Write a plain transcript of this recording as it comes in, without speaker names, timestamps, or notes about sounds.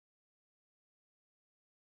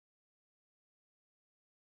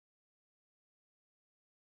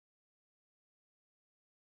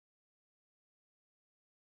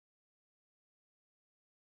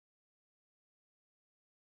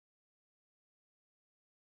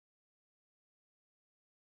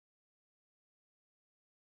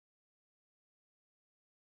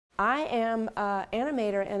I am an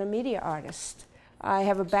animator and a media artist. I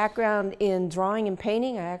have a background in drawing and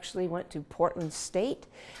painting. I actually went to Portland State.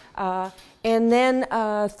 And then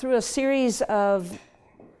through a series of,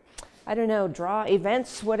 I don't know,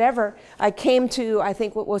 events, whatever, I came to, I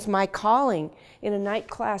think, what was my calling in a night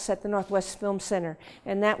class at the Northwest Film Center.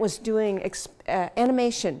 And that was doing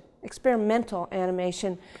animation, experimental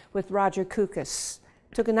animation with Roger Kukas.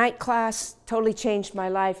 Took a night class, totally changed my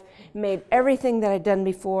life, made everything that I'd done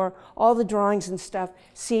before, all the drawings and stuff,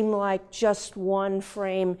 seem like just one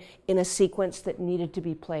frame in a sequence that needed to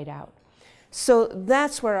be played out. So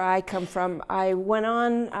that's where I come from. I went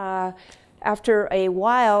on after a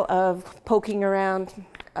while of poking around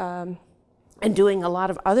and doing a lot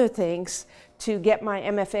of other things to get my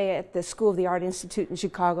MFA at the School of the Art Institute in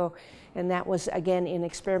Chicago, and that was again in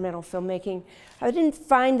experimental filmmaking. I didn't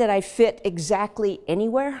find that I fit exactly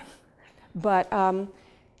anywhere, but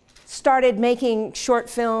started making short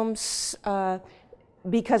films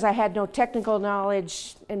because I had no technical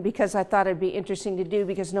knowledge and because I thought it'd be interesting to do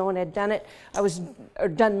because no one had done it.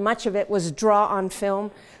 Done much of it was draw on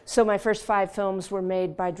film. So my first 5 films were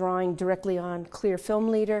made by drawing directly on clear film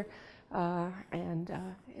leader, and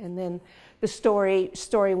then the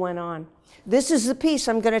story went on. This is the piece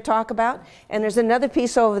I'm going to talk about, and there's another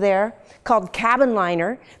piece over there called Cabin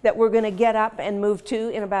Liner that we're going to get up and move to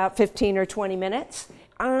in about 15 or 20 minutes.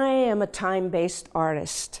 I am a time-based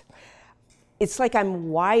artist. It's like I'm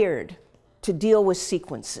wired to deal with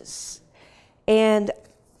sequences. And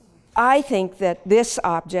I think that this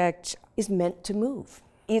object is meant to move.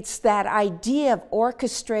 It's that idea of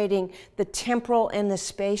orchestrating the temporal and the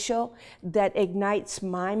spatial that ignites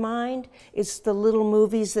my mind. It's the little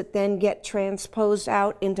movies that then get transposed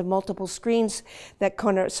out into multiple screens that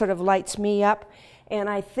kind of sort of lights me up. And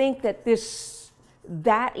I think that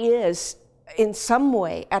that is in some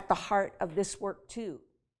way at the heart of this work too.